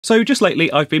So just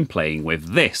lately I've been playing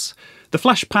with this, the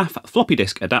Flash Path floppy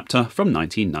disk adapter from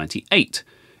 1998.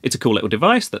 It's a cool little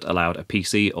device that allowed a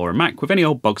PC or a Mac with any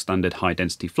old bog standard high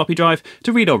density floppy drive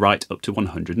to read or write up to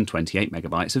 128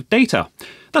 megabytes of data.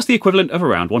 That's the equivalent of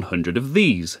around 100 of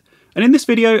these. And in this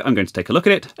video I'm going to take a look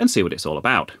at it and see what it's all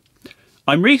about.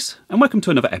 I'm Reese and welcome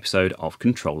to another episode of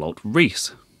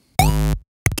ctrl-alt-rees.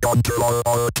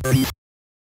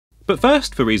 But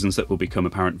first, for reasons that will become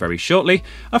apparent very shortly,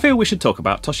 I feel we should talk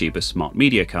about Toshiba's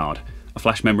SmartMedia card, a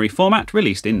flash memory format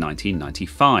released in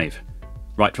 1995.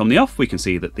 Right from the off, we can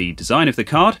see that the design of the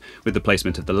card, with the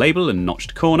placement of the label and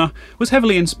notched corner, was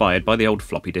heavily inspired by the old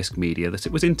floppy disk media that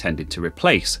it was intended to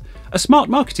replace. A smart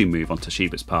marketing move on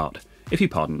Toshiba's part, if you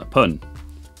pardon the pun.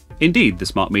 Indeed, the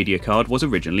SmartMedia card was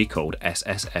originally called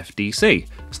SSFDC,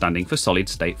 standing for Solid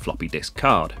State Floppy Disk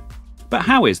Card. But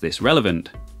how is this relevant?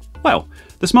 Well,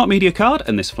 the SmartMedia card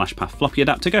and this FlashPath floppy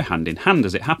adapter go hand in hand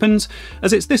as it happens,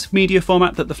 as it's this media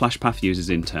format that the FlashPath uses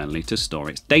internally to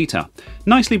store its data,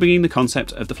 nicely bringing the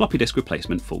concept of the floppy disk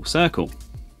replacement full circle.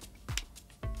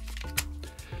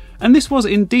 And this was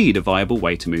indeed a viable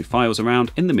way to move files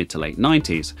around in the mid to late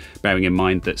 90s, bearing in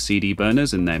mind that CD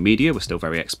burners and their media were still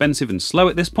very expensive and slow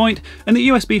at this point, and that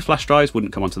USB flash drives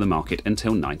wouldn't come onto the market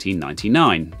until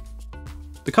 1999.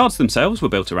 The cards themselves were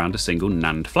built around a single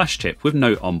NAND flash chip with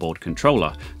no onboard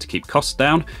controller to keep costs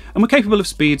down, and were capable of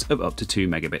speeds of up to 2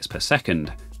 megabits per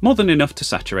second, more than enough to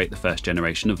saturate the first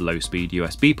generation of low-speed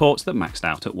USB ports that maxed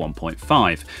out at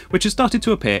 1.5, which had started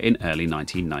to appear in early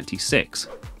 1996.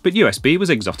 But USB was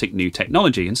exotic new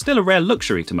technology and still a rare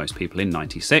luxury to most people in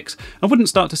 96, and wouldn't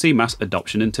start to see mass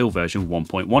adoption until version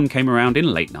 1.1 came around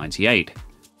in late 98.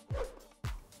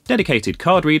 Dedicated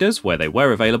card readers, where they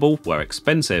were available, were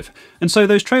expensive, and so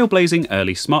those trailblazing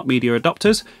early SmartMedia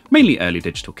adopters, mainly early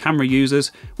digital camera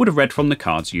users, would have read from the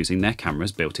cards using their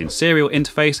camera's built-in serial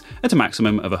interface at a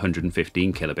maximum of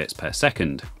 115 kilobits per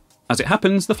second. As it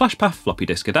happens, the FlashPath floppy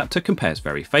disk adapter compares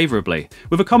very favourably,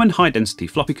 with a common high-density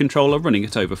floppy controller running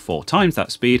at over 4 times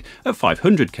that speed at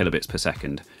 500 kilobits per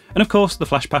second. And of course, the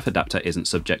FlashPath adapter isn't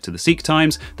subject to the seek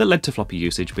times that led to floppy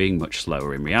usage being much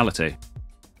slower in reality.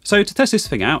 So to test this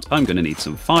thing out, I'm going to need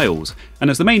some files,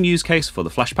 and as the main use case for the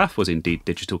FlashPath was indeed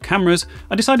digital cameras,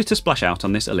 I decided to splash out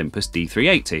on this Olympus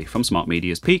D380 from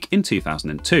SmartMedia's peak in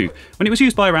 2002, when it was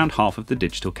used by around half of the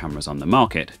digital cameras on the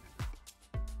market.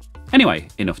 Anyway,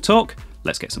 enough talk,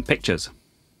 let's get some pictures.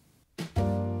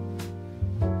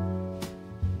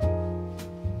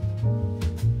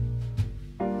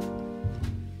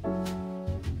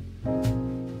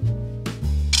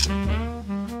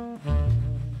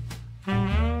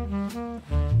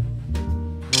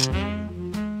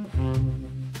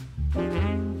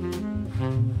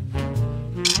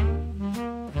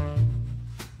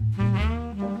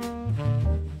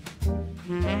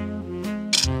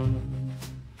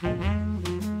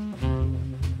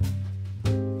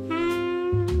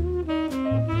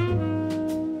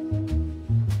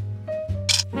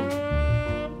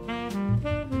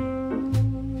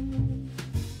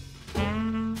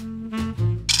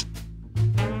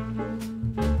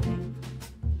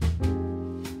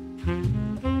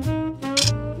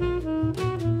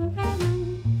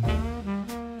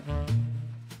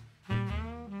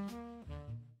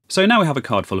 So now we have a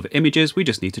card full of images, we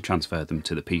just need to transfer them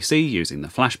to the PC using the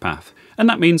FlashPath, and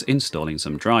that means installing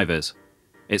some drivers.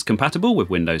 It's compatible with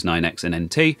Windows 9X and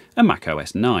NT and Mac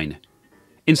OS 9.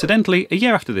 Incidentally, a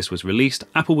year after this was released,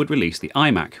 Apple would release the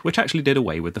iMac, which actually did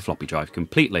away with the floppy drive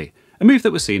completely, a move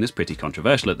that was seen as pretty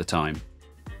controversial at the time.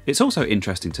 It's also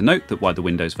interesting to note that while the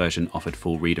Windows version offered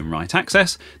full read and write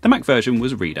access, the Mac version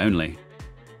was read-only.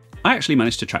 I actually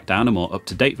managed to track down a more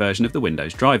up-to-date version of the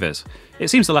Windows drivers. It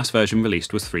seems the last version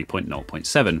released was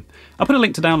 3.0.7. I'll put a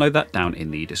link to download that down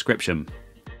in the description.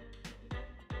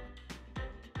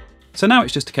 So now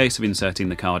it's just a case of inserting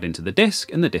the card into the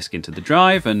disk and the disk into the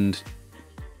drive and...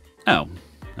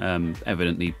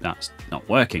 evidently that's not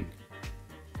working.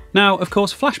 Now, of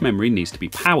course, flash memory needs to be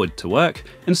powered to work,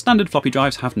 and standard floppy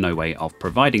drives have no way of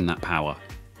providing that power.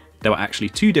 There were actually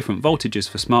 2 different voltages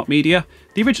for SmartMedia,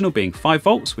 the original being 5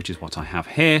 volts, which is what I have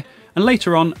here, and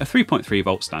later on a 3.3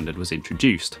 volt standard was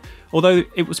introduced, although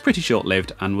it was pretty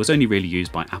short-lived and was only really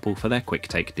used by Apple for their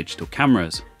quick-take digital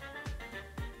cameras.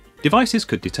 Devices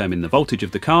could determine the voltage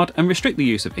of the card and restrict the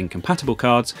use of incompatible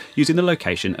cards using the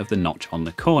location of the notch on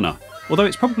the corner, although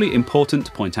it's probably important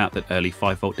to point out that early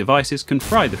 5 volt devices can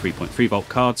fry the 3.3 volt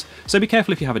cards, so be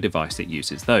careful if you have a device that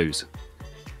uses those.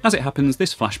 As it happens,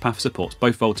 this FlashPath supports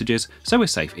both voltages, so we're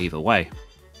safe either way.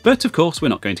 But of course, we're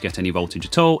not going to get any voltage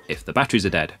at all if the batteries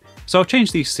are dead. So I'll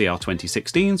change these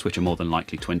CR2016s, which are more than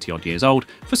likely 20 odd years old,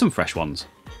 for some fresh ones.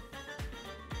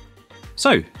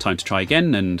 So, time to try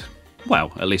again and,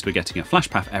 well, at least we're getting a Flash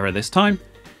Path error this time.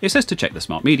 It says to check the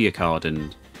SmartMedia card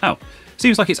and, oh,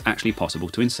 seems like it's actually possible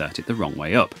to insert it the wrong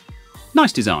way up.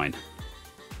 Nice design.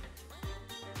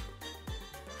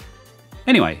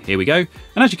 Anyway, here we go,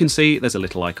 and as you can see there's a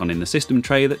little icon in the system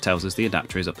tray that tells us the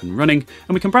adapter is up and running,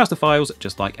 and we can browse the files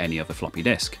just like any other floppy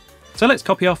disk. So let's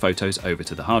copy our photos over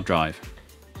to the hard drive.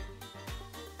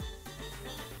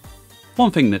 One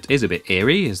thing that is a bit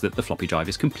eerie is that the floppy drive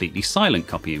is completely silent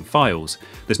copying files.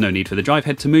 There's no need for the drive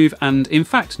head to move, and in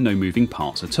fact no moving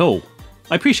parts at all.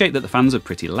 I appreciate that the fans are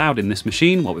pretty loud in this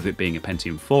machine, what with it being a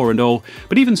Pentium 4 and all,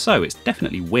 but even so it's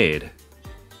definitely weird.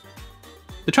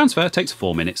 The transfer takes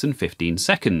 4 minutes and 15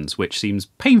 seconds, which seems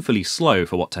painfully slow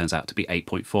for what turns out to be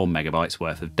 8.4 megabytes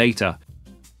worth of data.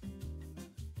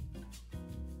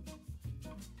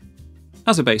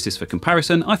 As a basis for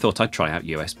comparison, I thought I'd try out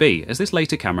USB, as this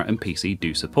later camera and PC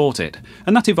do support it,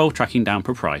 and that involved tracking down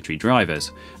proprietary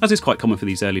drivers. As is quite common for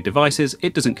these early devices,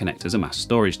 it doesn't connect as a mass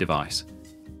storage device.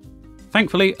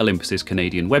 Thankfully, Olympus's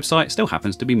Canadian website still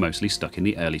happens to be mostly stuck in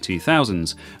the early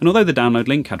 2000s, and although the download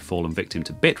link had fallen victim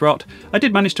to bit rot, I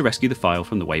did manage to rescue the file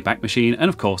from the Wayback Machine, and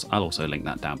of course I'll also link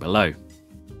that down below.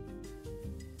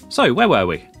 So where were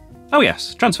we? Oh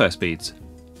yes, transfer speeds.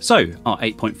 So our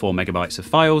 8.4 megabytes of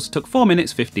files took 4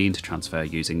 minutes 15 to transfer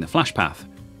using the Flash Path.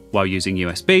 While using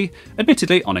USB,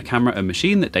 admittedly on a camera and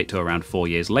machine that date to around 4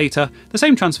 years later, the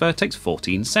same transfer takes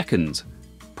 14 seconds.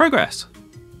 Progress!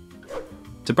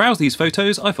 To browse these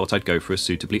photos, I thought I'd go for a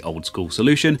suitably old school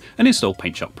solution and install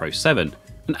PaintShop Pro 7,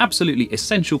 an absolutely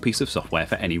essential piece of software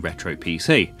for any retro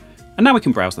PC. And now we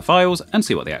can browse the files and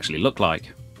see what they actually look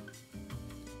like.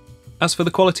 As for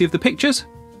the quality of the pictures,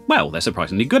 well, they're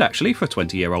surprisingly good actually for a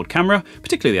 20-year-old camera,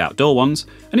 particularly the outdoor ones,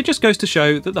 and it just goes to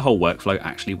show that the whole workflow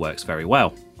actually works very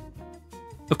well.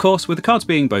 Of course, with the cards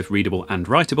being both readable and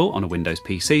writable on a Windows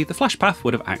PC, the Flash Path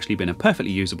would have actually been a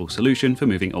perfectly usable solution for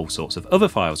moving all sorts of other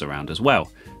files around as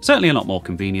well. Certainly a lot more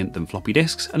convenient than floppy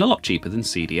disks and a lot cheaper than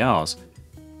CDRs.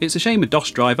 It's a shame a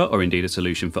DOS driver, or indeed a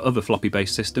solution for other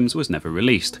floppy-based systems, was never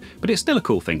released, but it's still a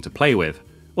cool thing to play with.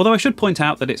 Although I should point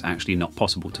out that it's actually not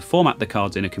possible to format the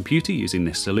cards in a computer using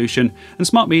this solution, and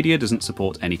SmartMedia doesn't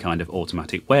support any kind of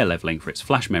automatic wear leveling for its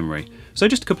flash memory, so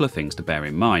just a couple of things to bear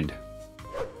in mind.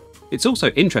 It's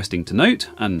also interesting to note,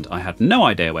 and I had no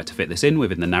idea where to fit this in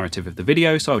within the narrative of the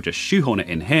video, so I'll just shoehorn it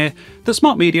in here, that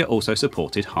SmartMedia also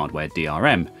supported hardware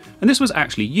DRM, and this was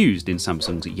actually used in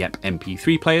Samsung's Yep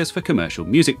MP3 players for commercial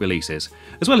music releases,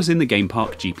 as well as in the Game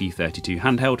Park GP32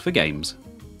 handheld for games.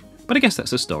 But I guess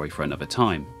that's a story for another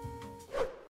time.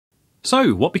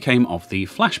 So what became of the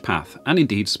Flash Path, and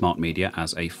indeed SmartMedia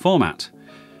as a format?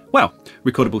 Well,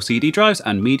 recordable CD drives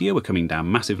and media were coming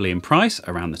down massively in price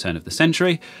around the turn of the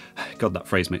century. God, that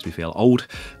phrase makes me feel old.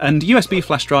 And USB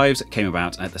flash drives came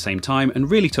about at the same time and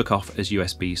really took off as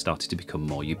USB started to become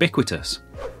more ubiquitous.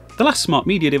 The last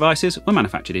SmartMedia devices were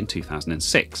manufactured in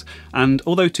 2006, and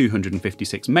although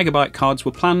 256 megabyte cards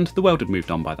were planned, the world had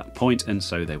moved on by that point, and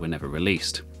so they were never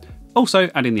released. Also,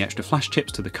 adding the extra flash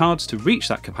chips to the cards to reach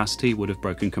that capacity would have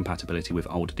broken compatibility with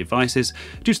older devices,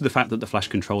 due to the fact that the flash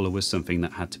controller was something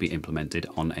that had to be implemented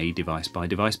on a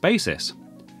device-by-device basis.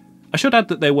 I should add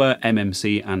that there were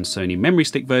MMC and Sony memory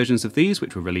stick versions of these,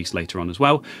 which were released later on as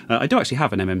well. I do actually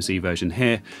have an MMC version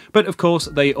here, but of course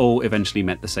they all eventually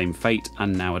met the same fate,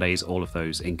 and nowadays all of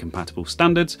those incompatible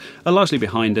standards are largely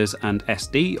behind us, and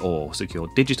SD, or Secure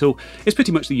Digital, is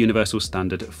pretty much the universal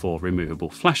standard for removable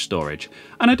flash storage,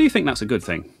 and I do think that's a good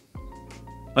thing.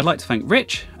 I'd like to thank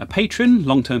Rich, a patron,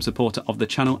 long-term supporter of the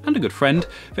channel and a good friend,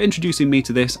 for introducing me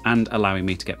to this and allowing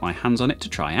me to get my hands on it to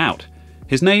try out.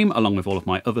 His name, along with all of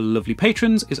my other lovely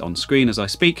patrons, is on screen as I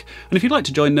speak, and if you'd like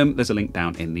to join them, there's a link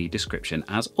down in the description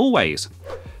as always.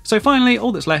 So finally,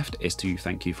 all that's left is to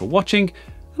thank you for watching,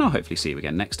 and I'll hopefully see you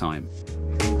again next time.